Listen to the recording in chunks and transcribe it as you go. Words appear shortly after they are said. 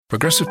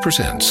Progressive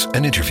presents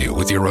an interview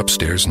with your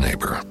upstairs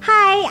neighbor.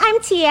 Hi,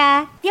 I'm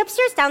Tia. The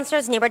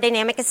upstairs-downstairs neighbor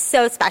dynamic is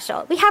so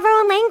special. We have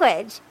our own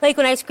language. Like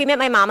when I scream at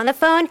my mom on the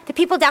phone, the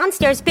people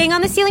downstairs bang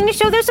on the ceiling to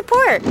show their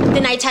support. The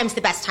nighttime's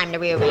the best time to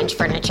rearrange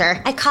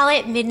furniture. I call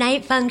it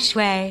midnight feng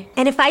shui.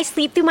 And if I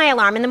sleep through my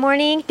alarm in the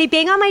morning, they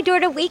bang on my door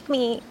to wake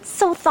me.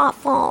 So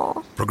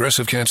thoughtful.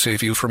 Progressive can't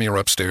save you from your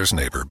upstairs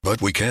neighbor,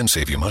 but we can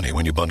save you money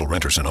when you bundle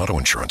renters and auto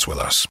insurance with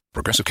us.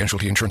 Progressive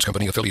Casualty Insurance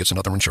Company, affiliates, and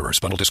other insurers.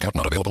 Bundle discount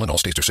not available in all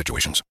states or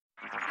situations.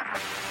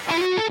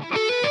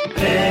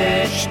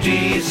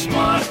 HT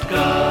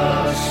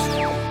Smartcast.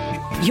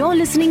 You're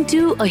listening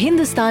to a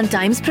Hindustan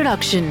Times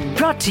production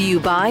brought to you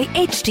by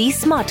HT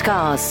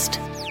Smartcast.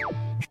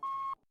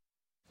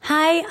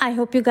 Hi, I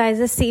hope you guys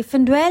are safe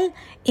and well.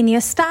 In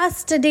your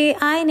stars today,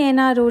 I,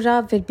 Naina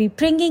Arora, will be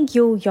bringing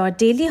you your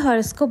daily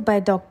horoscope by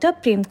Dr.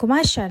 Prem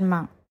Kumar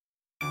Sharma.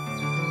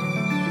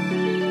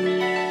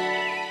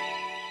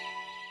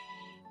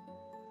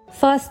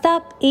 First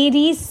up,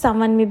 Aries,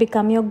 someone may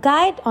become your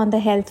guide on the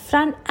health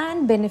front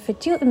and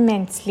benefit you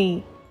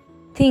immensely.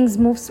 Things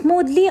move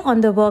smoothly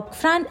on the work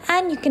front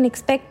and you can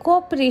expect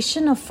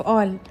cooperation of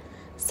all.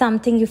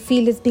 Something you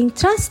feel is being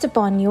thrust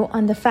upon you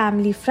on the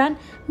family front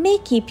may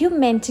keep you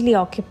mentally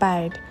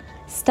occupied.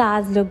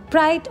 Stars look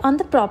bright on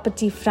the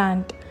property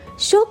front.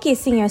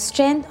 Showcasing your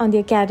strength on the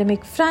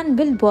academic front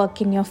will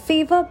work in your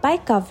favor by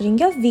covering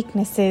your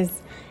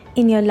weaknesses.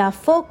 In your love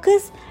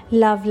focus,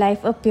 love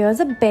life appears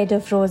a bed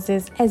of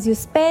roses as you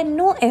spare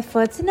no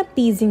efforts in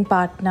appeasing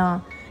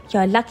partner.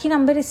 Your lucky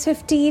number is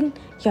 15.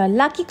 Your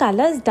lucky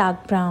color is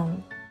dark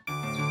brown.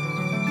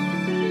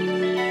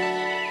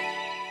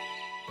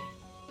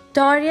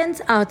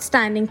 Taurians,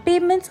 outstanding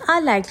payments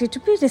are likely to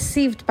be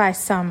received by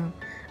some.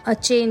 A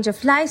change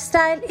of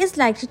lifestyle is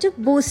likely to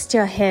boost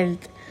your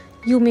health.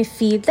 You may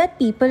feel that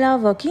people are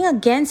working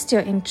against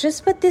your interests,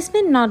 but this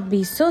may not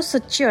be so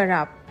cheer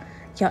up.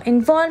 Your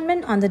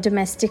involvement on the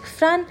domestic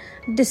front,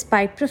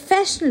 despite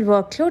professional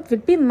workload, will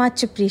be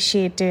much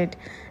appreciated.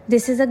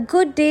 This is a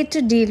good day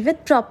to deal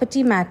with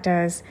property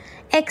matters.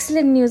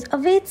 Excellent news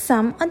awaits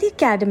some on the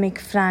academic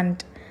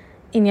front.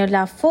 In your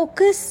love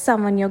focus,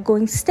 someone you're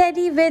going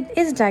steady with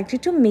is likely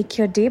to make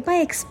your day by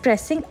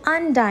expressing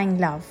undying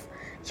love.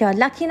 Your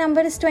lucky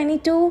number is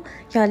 22.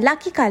 Your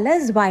lucky color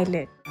is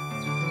violet.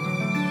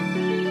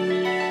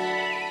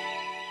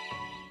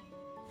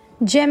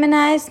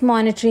 Gemini's,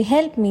 monetary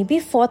help may be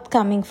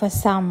forthcoming for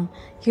some.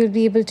 You'll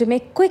be able to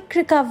make quick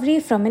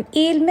recovery from an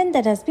ailment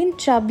that has been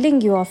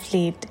troubling you of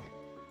late.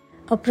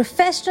 A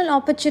professional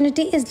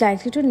opportunity is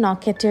likely to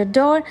knock at your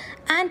door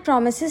and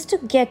promises to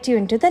get you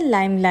into the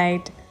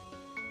limelight.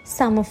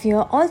 Some of you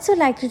are also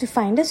likely to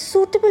find a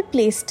suitable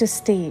place to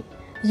stay.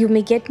 You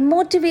may get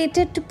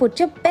motivated to put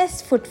your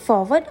best foot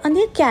forward on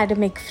the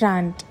academic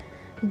front.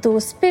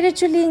 Those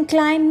spiritually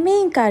inclined may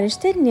encourage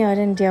their near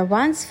and dear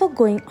ones for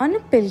going on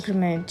a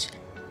pilgrimage.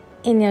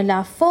 In your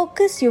love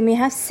focus, you may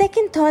have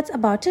second thoughts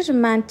about a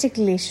romantic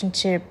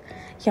relationship.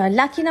 Your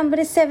lucky number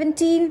is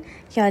 17.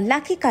 Your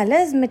lucky color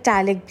is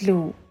metallic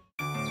blue.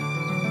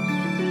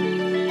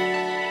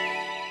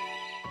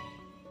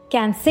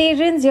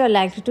 Cancerians, you're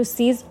likely to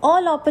seize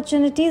all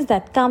opportunities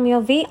that come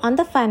your way on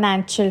the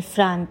financial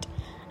front.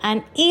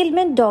 An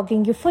ailment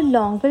dogging you for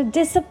long will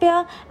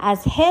disappear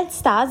as health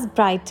stars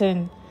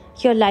brighten.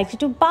 You're likely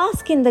to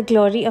bask in the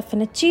glory of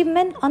an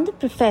achievement on the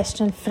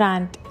professional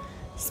front.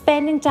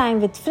 Spending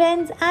time with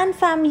friends and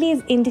family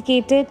is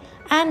indicated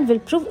and will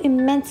prove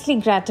immensely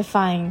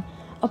gratifying.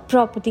 A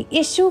property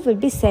issue will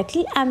be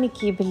settled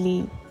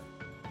amicably.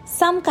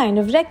 Some kind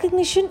of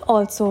recognition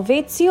also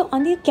awaits you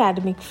on the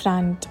academic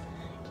front.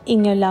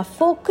 In your love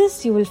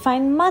focus, you will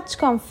find much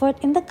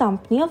comfort in the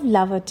company of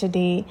lover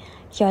today.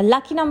 Your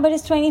lucky number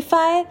is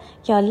 25.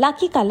 Your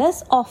lucky color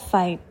is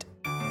off-white.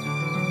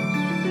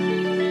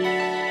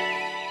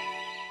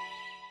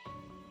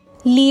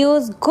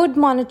 Leo's, good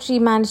monetary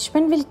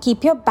management will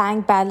keep your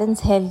bank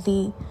balance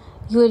healthy.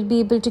 You will be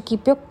able to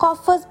keep your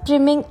coffers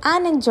brimming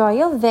and enjoy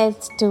your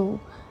wealth too.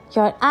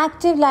 Your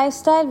active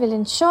lifestyle will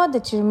ensure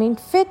that you remain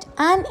fit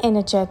and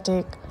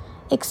energetic.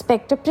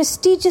 Expect a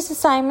prestigious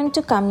assignment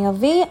to come your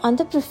way on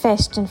the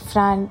professional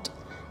front.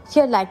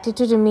 You are likely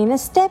to remain a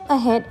step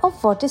ahead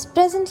of what is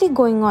presently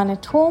going on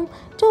at home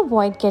to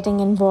avoid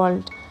getting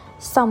involved.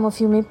 Some of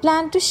you may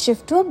plan to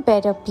shift to a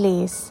better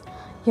place.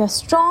 Your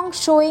strong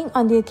showing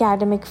on the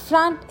academic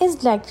front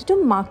is likely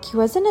to mark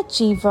you as an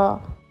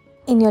achiever.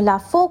 In your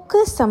love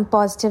focus, some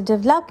positive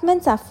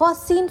developments are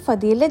foreseen for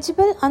the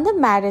eligible on the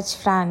marriage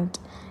front.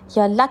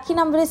 Your lucky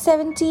number is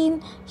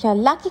 17. Your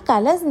lucky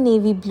color is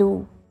navy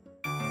blue.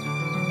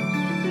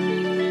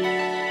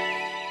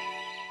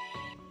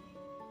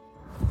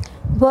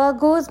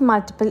 Virgo's,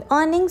 multiple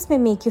earnings may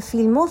make you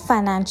feel more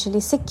financially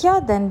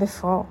secure than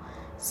before.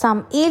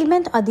 Some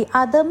ailment or the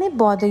other may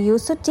bother you,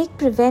 so take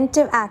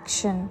preventive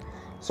action.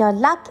 Your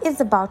luck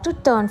is about to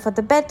turn for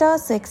the better,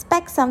 so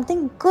expect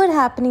something good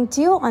happening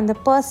to you on the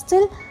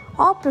personal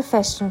or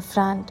professional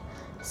front.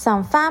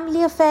 Some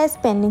family affairs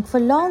pending for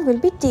long will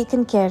be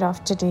taken care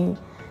of today.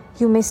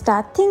 You may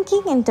start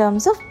thinking in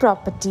terms of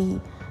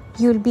property.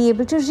 You'll be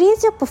able to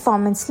raise your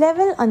performance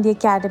level on the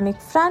academic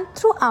front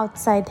through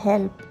outside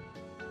help.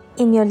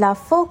 In your love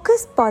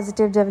focus,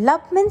 positive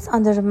developments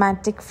on the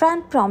romantic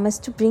front promise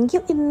to bring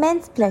you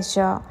immense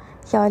pleasure.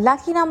 Your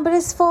lucky number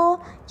is 4.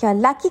 Your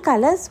lucky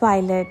color is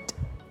violet.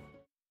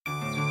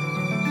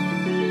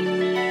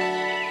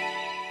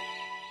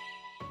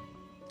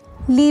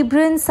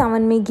 Librans,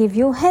 someone may give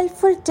you a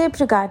helpful tip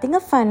regarding a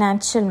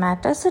financial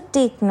matter, so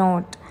take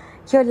note.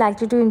 You're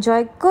likely to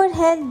enjoy good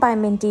health by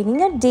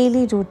maintaining a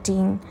daily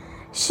routine.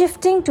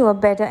 Shifting to a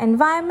better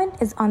environment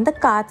is on the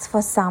cards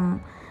for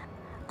some.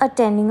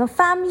 Attending a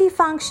family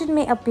function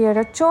may appear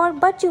a chore,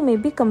 but you may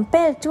be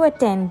compelled to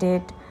attend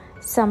it.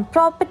 Some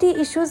property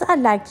issues are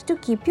likely to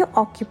keep you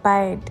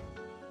occupied.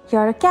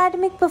 Your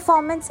academic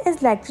performance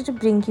is likely to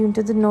bring you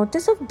into the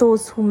notice of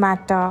those who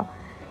matter.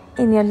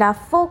 In your love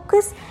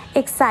focus,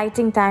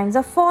 exciting times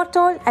are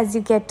foretold as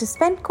you get to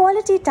spend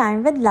quality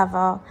time with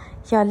lover.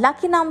 Your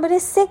lucky number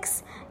is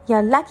 6.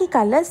 Your lucky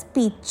color is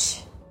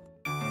peach.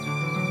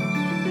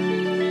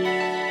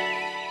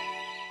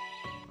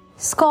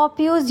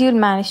 Scorpios, you'll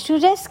manage to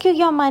rescue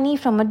your money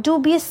from a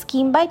dubious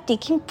scheme by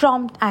taking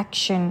prompt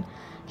action.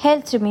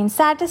 Health remains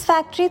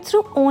satisfactory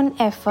through own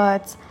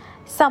efforts.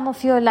 Some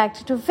of you are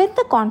likely to win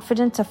the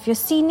confidence of your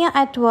senior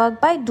at work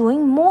by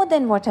doing more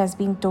than what has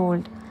been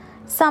told.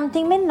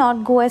 Something may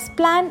not go as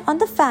planned on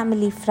the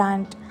family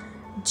front.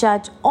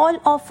 Judge all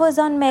offers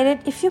on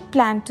merit if you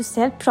plan to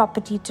sell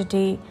property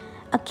today.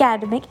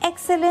 Academic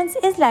excellence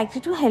is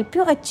likely to help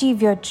you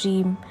achieve your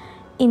dream.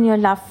 In your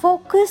love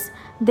focus,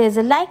 there's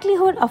a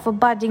likelihood of a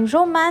budding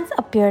romance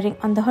appearing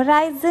on the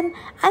horizon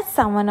as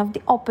someone of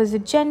the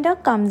opposite gender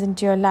comes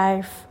into your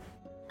life.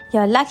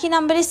 Your lucky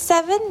number is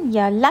 7.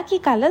 Your lucky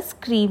color is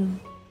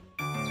cream.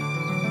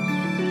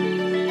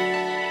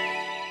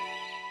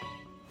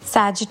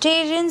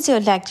 Sagittarians,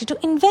 you're likely to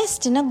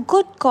invest in a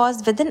good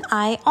cause with an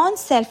eye on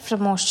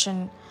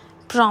self-promotion.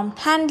 Prompt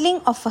handling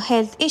of a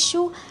health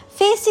issue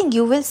facing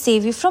you will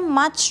save you from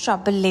much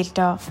trouble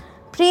later.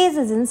 Praise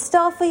is in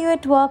store for you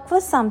at work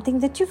for something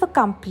that you've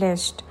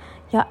accomplished.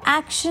 Your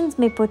actions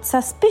may put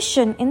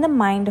suspicion in the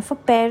mind of a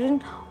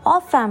parent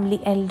or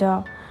family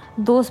elder.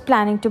 Those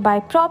planning to buy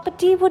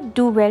property would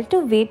do well to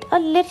wait a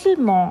little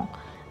more.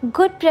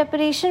 Good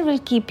preparation will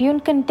keep you in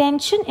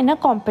contention in a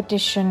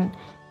competition.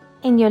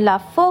 In your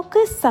love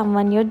focus,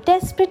 someone you're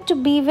desperate to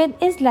be with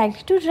is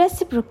likely to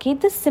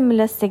reciprocate the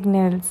similar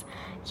signals.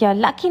 Your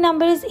lucky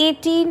number is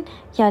 18.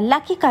 Your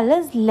lucky color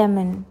is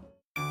lemon.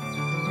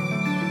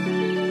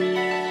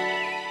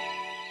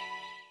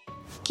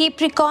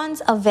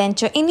 Capricorns, a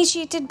venture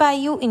initiated by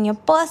you in your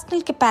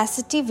personal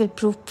capacity will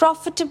prove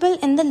profitable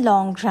in the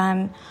long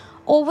run.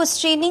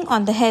 Overstraining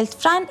on the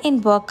health front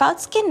in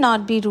workouts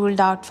cannot be ruled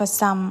out for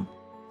some.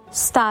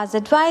 Stars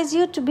advise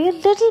you to be a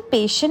little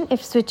patient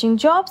if switching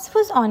jobs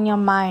was on your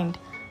mind.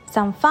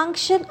 Some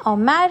function or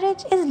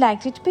marriage is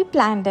likely to be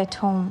planned at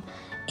home.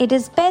 It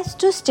is best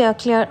to steer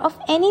clear of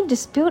any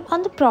dispute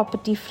on the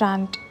property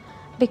front.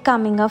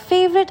 Becoming a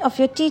favorite of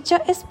your teacher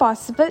is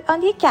possible on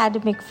the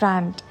academic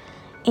front.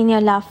 In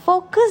your love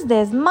focus,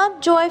 there is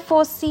much joy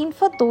foreseen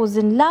for those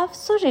in love,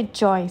 so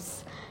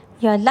rejoice.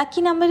 Your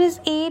lucky number is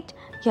 8.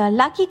 Your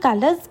lucky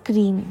color is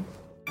green.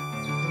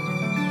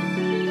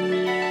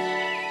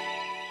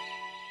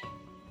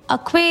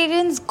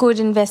 Aquarians,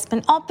 good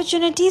investment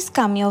opportunities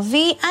come your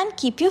way and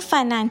keep you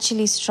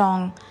financially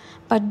strong.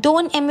 But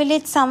don't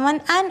emulate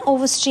someone and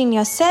overstrain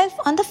yourself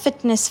on the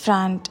fitness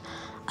front.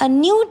 A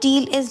new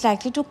deal is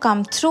likely to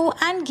come through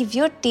and give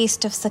you a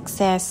taste of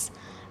success.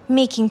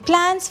 Making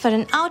plans for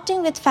an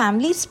outing with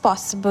family is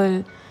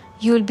possible.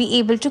 You will be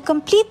able to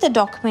complete the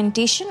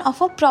documentation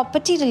of a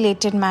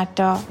property-related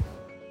matter.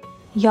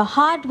 Your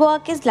hard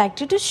work is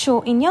likely to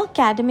show in your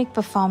academic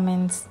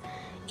performance.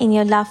 In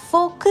your love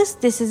focus,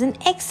 this is an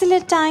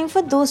excellent time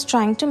for those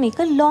trying to make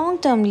a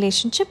long-term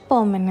relationship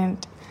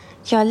permanent.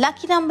 Your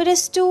lucky number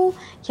is 2.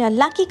 Your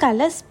lucky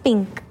color is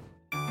pink.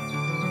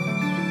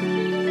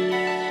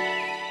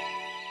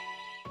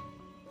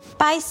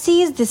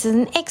 Pisces, this is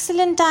an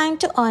excellent time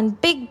to earn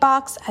big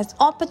bucks as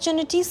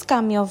opportunities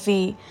come your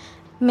way.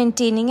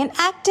 Maintaining an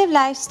active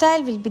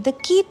lifestyle will be the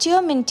key to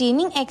your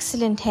maintaining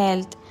excellent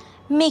health.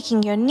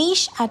 Making your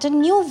niche at a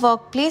new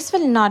workplace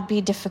will not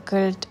be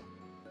difficult.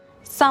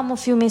 Some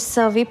of you may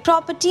survey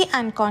property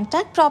and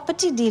contact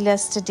property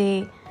dealers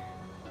today.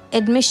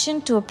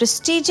 Admission to a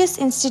prestigious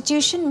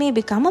institution may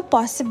become a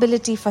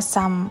possibility for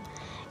some.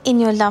 In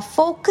your love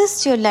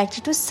focus, you're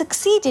likely to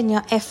succeed in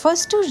your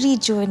efforts to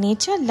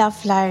rejuvenate your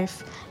love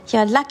life.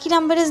 Your lucky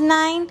number is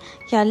 9.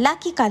 Your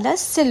lucky color is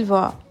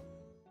silver.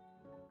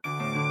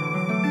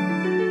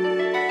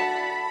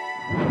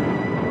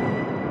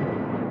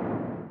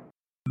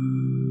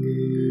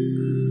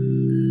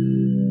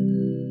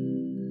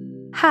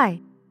 Hi,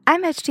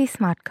 I'm HT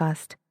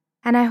Smartcast,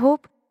 and I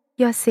hope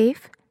you're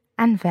safe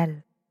and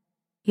well.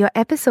 Your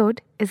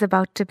episode is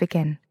about to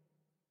begin.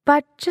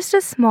 But just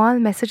a small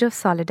message of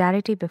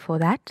solidarity before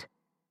that.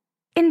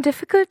 In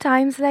difficult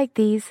times like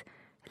these,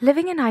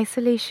 living in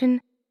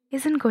isolation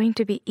isn't going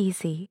to be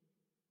easy.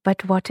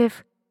 But what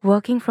if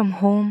working from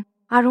home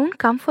Our own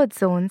comfort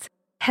zones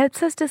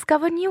helps us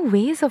discover new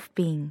ways of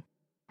being.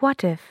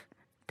 What if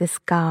this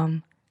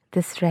calm,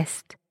 this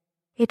rest,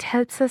 it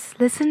helps us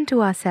listen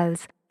to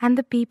ourselves and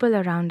the people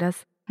around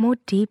us more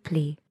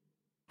deeply.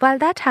 While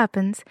that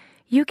happens,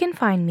 you can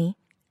find me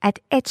at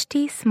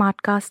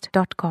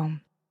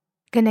htsmartcast.com,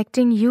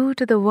 connecting you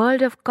to the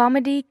world of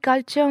comedy,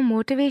 culture,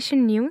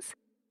 motivation news,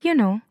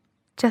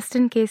 just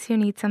in case you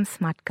need some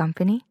smart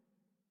company.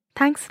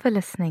 Thanks for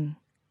listening.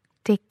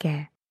 Take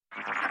care.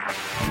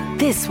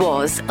 This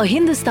was a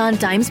Hindustan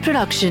Times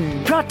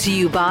production brought to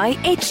you by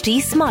HT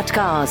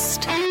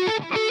Smartcast.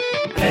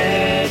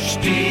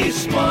 HT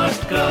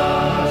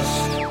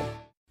Smartcast.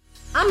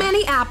 I'm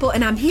Annie Apple,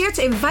 and I'm here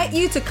to invite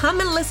you to come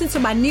and listen to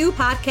my new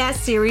podcast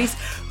series,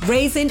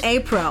 Raising a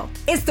Pro.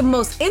 It's the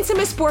most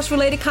intimate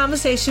sports-related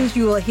conversations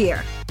you will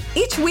hear.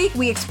 Each week,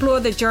 we explore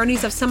the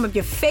journeys of some of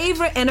your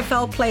favorite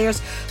NFL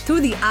players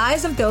through the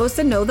eyes of those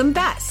that know them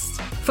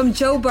best. From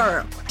Joe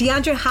Burrow,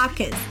 DeAndre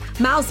Hopkins,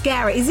 Myles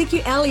Garrett,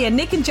 Ezekiel Elliott,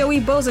 Nick and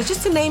Joey Bosa,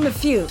 just to name a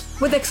few.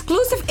 With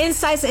exclusive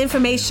insights and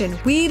information,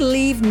 we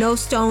leave no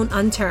stone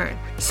unturned.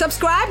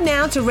 Subscribe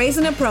now to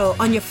Raising a Pro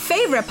on your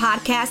favorite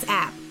podcast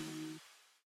app.